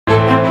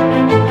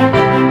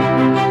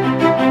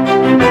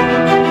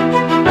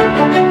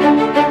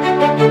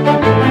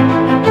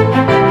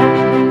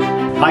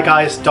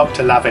guys,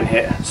 Dr. Lavan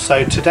here.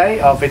 So today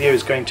our video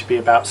is going to be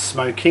about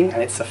smoking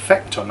and its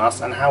effect on us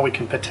and how we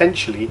can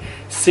potentially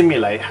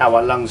simulate how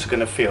our lungs are going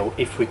to feel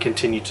if we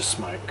continue to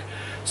smoke.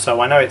 So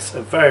I know it's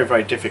a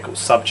very difficult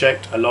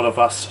subject. A lot of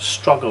us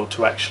struggle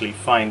to actually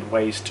find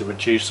ways to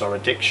reduce our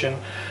addiction,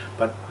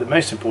 but the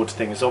most important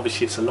thing is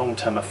obviously it's a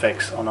long-term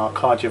effects on our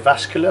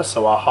cardiovascular,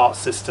 so our heart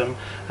system,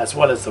 as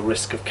well as the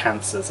risk of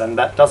cancers. And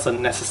that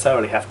doesn't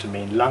necessarily have to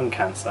mean lung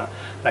cancer.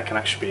 That can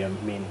actually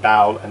mean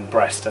bowel and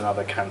breast and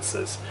other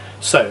cancers.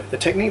 So the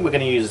technique we're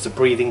going to use is a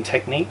breathing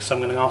technique. So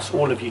I'm going to ask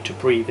all of you to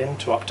breathe in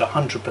to up to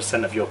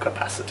 100% of your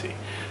capacity.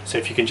 So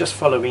if you can just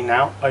follow me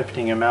now,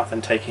 opening your mouth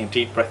and taking a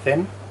deep breath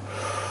in.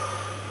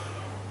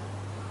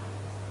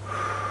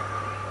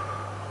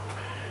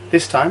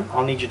 This time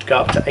I'll need you to go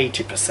up to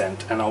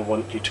 80% and I'll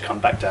want you to come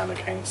back down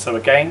again. So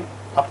again,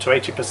 up to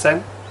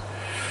 80%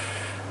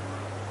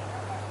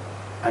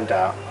 and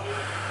down.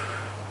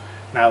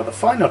 Now the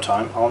final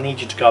time I'll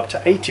need you to go up to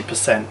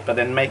 80% but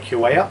then make your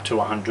way up to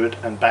 100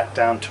 and back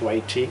down to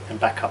 80 and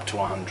back up to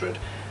 100.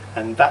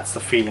 And that's the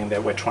feeling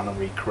that we're trying to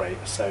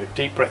recreate. So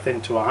deep breath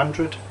into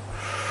 100,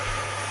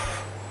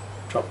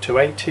 drop to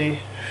 80,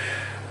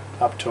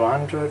 up to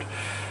 100,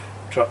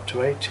 drop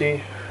to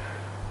 80,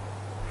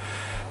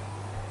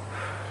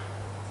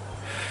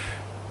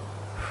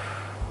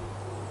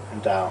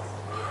 and down.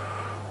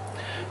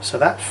 So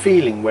that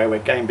feeling where we're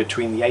going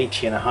between the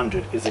 80 and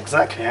 100 is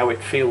exactly how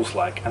it feels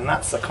like, and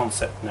that's the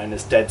concept known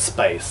as dead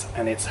space,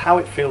 and it's how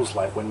it feels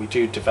like when we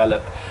do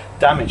develop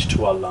damage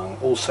to our lung,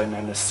 also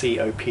known as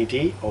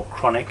COPD or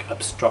chronic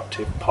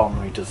obstructive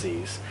pulmonary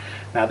disease.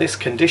 Now this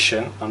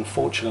condition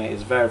unfortunately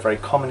is very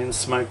common in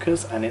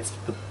smokers, and it's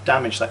the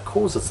damage that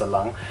causes the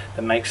lung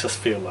that makes us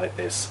feel like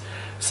this.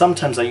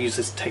 Sometimes I use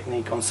this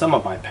technique on some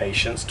of my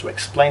patients to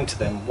explain to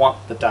them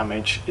what the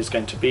damage is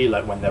going to be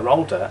like when they're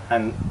older,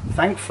 and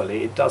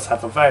thankfully it does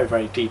have a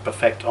very deep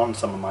effect on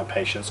some of my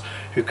patients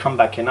who come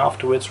back in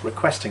afterwards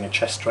requesting a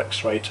chest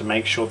x-ray to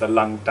make sure the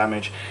lung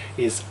damage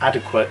is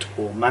adequate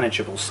or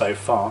manageable so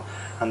far,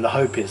 and the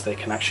hope is they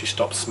can actually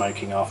stop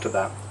smoking after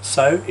that.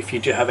 So if you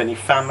do have any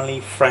family,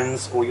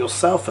 friends or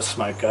yourself a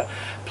smoker,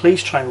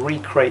 please try and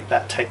recreate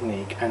that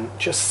technique and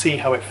just see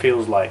how it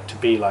feels like to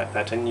be like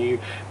that, and you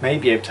may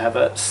be able to have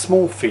a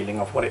small feeling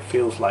of what it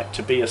feels like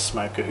to be a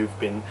smoker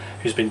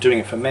who's been doing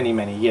it for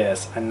many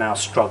years and now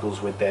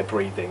struggles with their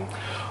breathing.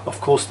 Of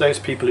course, those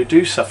people who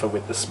do suffer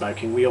with the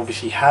smoking, we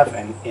obviously have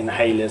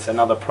inhalers and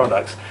other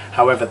products.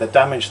 However, the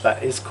damage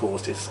that is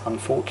caused is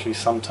unfortunately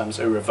sometimes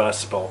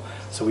irreversible,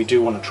 so we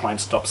do want to try and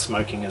stop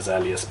smoking as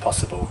early as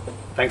possible.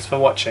 Thanks for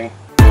watching.